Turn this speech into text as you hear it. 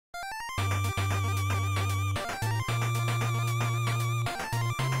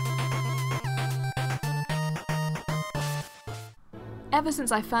Ever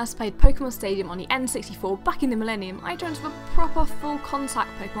since I first played Pokemon Stadium on the N64 back in the millennium, I dreamt of a proper full contact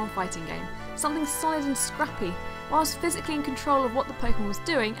Pokemon fighting game, something solid and scrappy, where I was physically in control of what the Pokemon was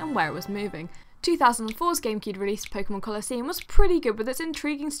doing and where it was moving. 2004's GameCube released Pokemon Colosseum was pretty good with its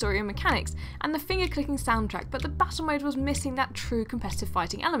intriguing story and mechanics, and the finger-clicking soundtrack, but the battle mode was missing that true competitive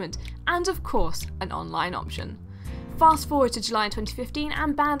fighting element, and of course, an online option. Fast forward to July 2015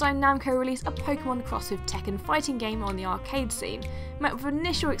 and Bandai Namco released a Pokemon Cross with Tekken fighting game on the arcade scene, met with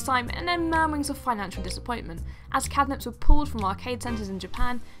initial excitement and then murmurings of financial disappointment, as cabinets were pulled from arcade centres in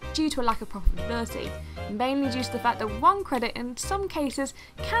Japan due to a lack of profitability, mainly due to the fact that one credit in some cases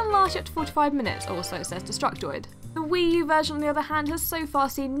can last up to 45 minutes, or so says Destructoid. The Wii U version on the other hand has so far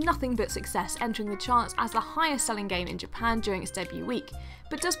seen nothing but success, entering the charts as the highest selling game in Japan during its debut week.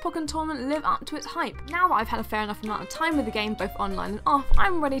 But does Pokken Tournament live up to its hype? Now that I've had a fair enough amount of time with the game, both online and off,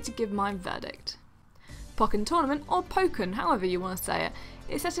 I'm ready to give my verdict. Pokken Tournament, or Pokken, however you want to say it,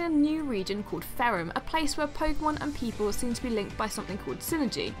 is set in a new region called Ferrum, a place where Pokemon and people seem to be linked by something called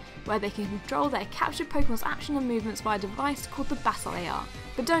synergy, where they can control their captured Pokemon's action and movements via a device called the Battle AR.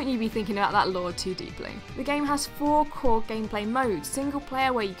 But don't you be thinking about that lore too deeply. The game has 4 core gameplay modes: single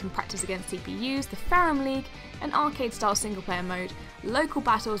player where you can practice against CPUs, the Ferrum League, an arcade style single player mode, local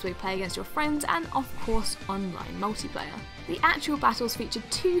battles where you play against your friends, and of course online multiplayer. The actual battles feature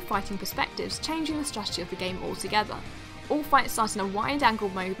 2 fighting perspectives, changing the strategy of the game altogether. All fights start in a wide angle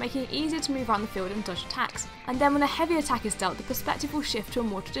mode, making it easier to move around the field and dodge attacks, and then when a heavy attack is dealt, the perspective will shift to a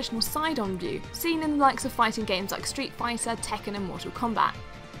more traditional side-on view, seen in the likes of fighting games like Street Fighter, Tekken and Mortal Kombat.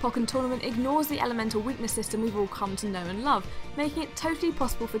 Pokken Tournament ignores the elemental weakness system we've all come to know and love, making it totally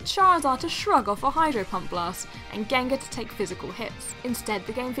possible for Charizard to shrug off a Hydro Pump Blast, and Gengar to take physical hits. Instead,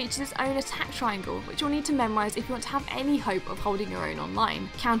 the game features its own attack triangle, which you'll need to memorise if you want to have any hope of holding your own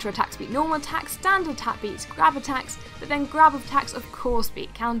online. Counter attacks beat normal attacks, standard attack beats grab attacks, but then grab attacks of course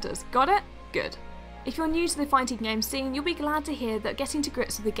beat counters. Got it? Good. If you're new to the fighting game scene, you'll be glad to hear that getting to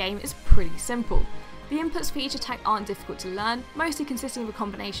grips with the game is pretty simple. The inputs for each attack aren't difficult to learn, mostly consisting of a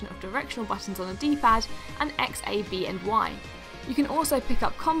combination of directional buttons on the D-pad and X, A, B and Y. You can also pick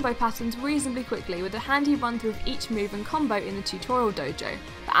up combo patterns reasonably quickly with a handy run through of each move and combo in the tutorial dojo,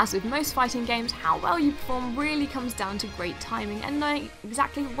 but as with most fighting games, how well you perform really comes down to great timing and knowing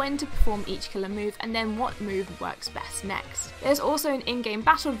exactly when to perform each killer move and then what move works best next. There's also an in-game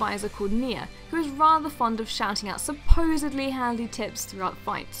battle advisor called Nia, who is rather fond of shouting out supposedly handy tips throughout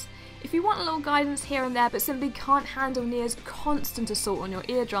fights. If you want a little guidance here and there but simply can't handle Nia's constant assault on your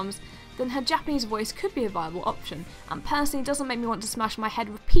eardrums, then her Japanese voice could be a viable option, and personally doesn't make me want to smash my head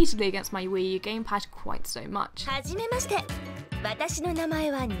repeatedly against my Wii U gamepad quite so much.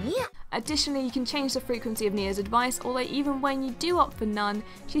 Additionally, you can change the frequency of Nia's advice, although even when you do opt for none,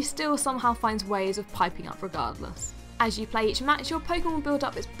 she still somehow finds ways of piping up regardless. As you play each match, your Pokemon will build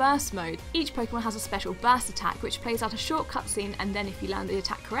up its burst mode. Each Pokemon has a special burst attack which plays out a short cutscene, and then if you land the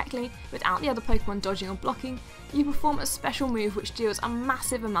attack correctly, without the other Pokemon dodging or blocking, you perform a special move which deals a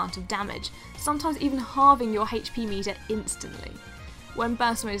massive amount of damage, sometimes even halving your HP meter instantly. When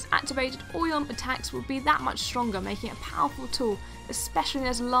burst mode is activated, all your attacks will be that much stronger, making it a powerful tool, especially in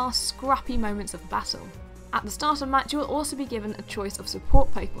those last scrappy moments of the battle. At the start of the match, you will also be given a choice of support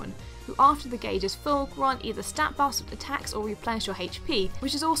Pokemon, who after the gauge is full grant either stat boost attacks or replenish your HP,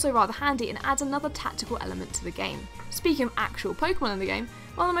 which is also rather handy and adds another tactical element to the game. Speaking of actual Pokemon in the game,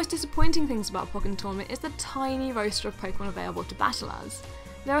 one of the most disappointing things about Pokken Tournament is the tiny roster of Pokemon available to battle as.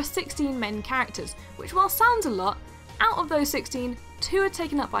 There are 16 main characters, which while sounds a lot, out of those 16, 2 are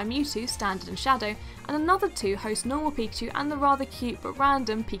taken up by Mewtwo, Standard and Shadow, and another 2 host normal Pikachu and the rather cute but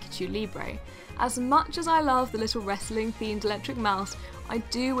random Pikachu Libre. As much as I love the little wrestling themed electric mouse, I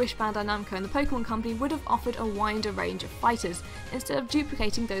do wish Bandai Namco and the Pokemon Company would have offered a wider range of fighters, instead of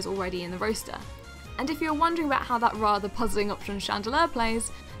duplicating those already in the roster. And if you're wondering about how that rather puzzling option Chandelure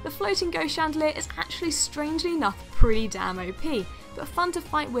plays, the floating ghost Chandelier is actually strangely enough pretty damn OP, but fun to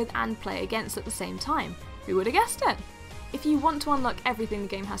fight with and play against at the same time. Who would have guessed it? If you want to unlock everything the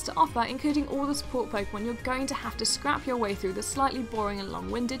game has to offer, including all the support Pokemon, you're going to have to scrap your way through the slightly boring and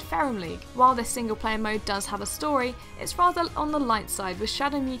long-winded Ferrum League. While this single-player mode does have a story, it's rather on the light side, with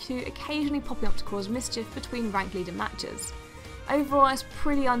Shadow Mewtwo occasionally popping up to cause mischief between rank leader matches. Overall, I was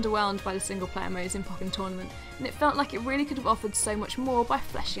pretty underwhelmed by the single-player modes in Pokken Tournament, and it felt like it really could have offered so much more by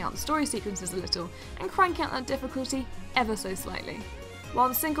fleshing out the story sequences a little, and cranking out that difficulty ever so slightly. While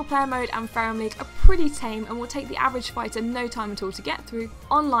the single player mode and Ferrum League are pretty tame and will take the average fighter no time at all to get through,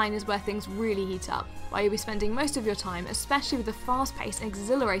 online is where things really heat up, where you'll be spending most of your time, especially with the fast-paced and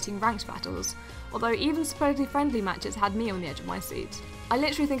exhilarating ranked battles, although even supposedly friendly matches had me on the edge of my seat. I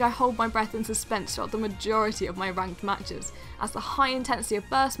literally think I hold my breath in suspense throughout the majority of my ranked matches, as the high intensity of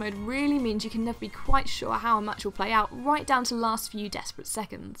burst mode really means you can never be quite sure how a match will play out, right down to the last few desperate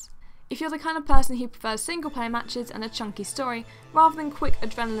seconds. If you're the kind of person who prefers single player matches and a chunky story, rather than quick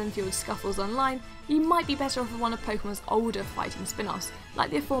adrenaline-fueled scuffles online, you might be better off with one of Pokemon's older fighting spin-offs,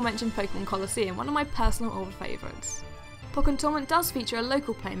 like the aforementioned Pokemon Colosseum, one of my personal old favourites. Pokken Tournament does feature a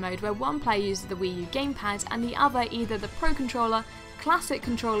local play mode where one player uses the Wii U gamepad and the other either the Pro Controller, Classic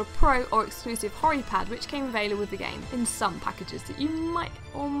Controller Pro or exclusive HoriPad, which came available with the game in some packages that you might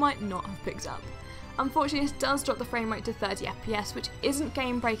or might not have picked up. Unfortunately, this does drop the frame rate to 30 FPS, which isn't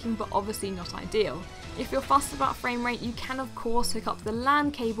game breaking but obviously not ideal. If you're fussed about frame rate, you can of course hook up the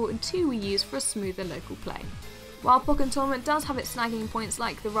LAN cable and 2 Wii U's for a smoother local play. While Pokken Tournament does have its snagging points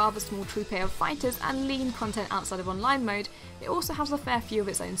like the rather small troupe of fighters and lean content outside of online mode, it also has a fair few of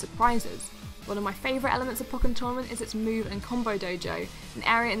its own surprises. One of my favourite elements of Pokken Tournament is its move and combo dojo, an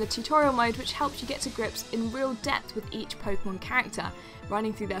area in the tutorial mode which helps you get to grips in real depth with each Pokemon character,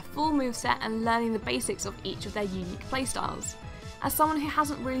 running through their full moveset and learning the basics of each of their unique playstyles. As someone who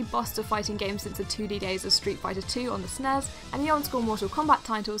hasn't really bossed a fighting game since the 2D days of Street Fighter 2 on the SNES and the old school Mortal Kombat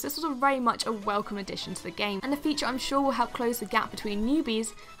titles, this was very much a welcome addition to the game, and a feature I'm sure will help close the gap between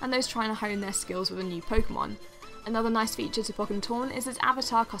newbies and those trying to hone their skills with a new Pokemon. Another nice feature to Pokken Tournament is its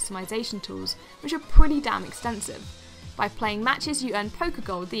avatar customization tools, which are pretty damn extensive. By playing matches you earn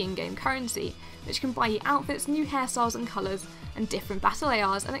Pokegold, the in-game currency, which can buy you outfits, new hairstyles and colours, and different battle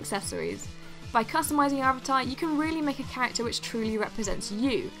ARs and accessories. By customising your avatar, you can really make a character which truly represents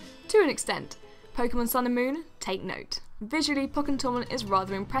you, to an extent. Pokemon Sun and Moon, take note. Visually, Pokken Tournament is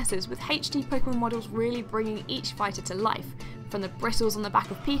rather impressive, with HD Pokemon models really bringing each fighter to life, from the bristles on the back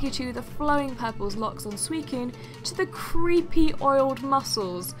of Pikachu, the flowing purples locks on Suicune, to the creepy oiled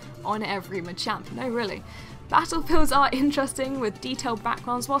muscles on every Machamp. No, really. Battlefields are interesting, with detailed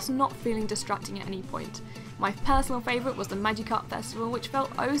backgrounds whilst not feeling distracting at any point. My personal favourite was the Magikarp Festival, which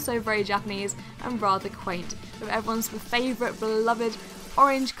felt oh so very Japanese and rather quaint, with everyone's favourite beloved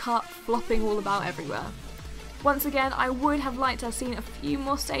orange carp flopping all about everywhere. Once again, I would have liked to have seen a few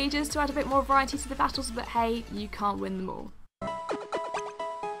more stages to add a bit more variety to the battles, but hey, you can't win them all.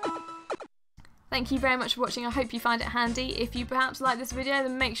 Thank you very much for watching, I hope you found it handy. If you perhaps like this video,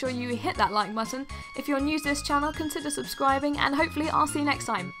 then make sure you hit that like button. If you're new to this channel, consider subscribing, and hopefully I'll see you next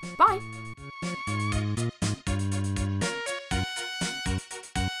time. Bye!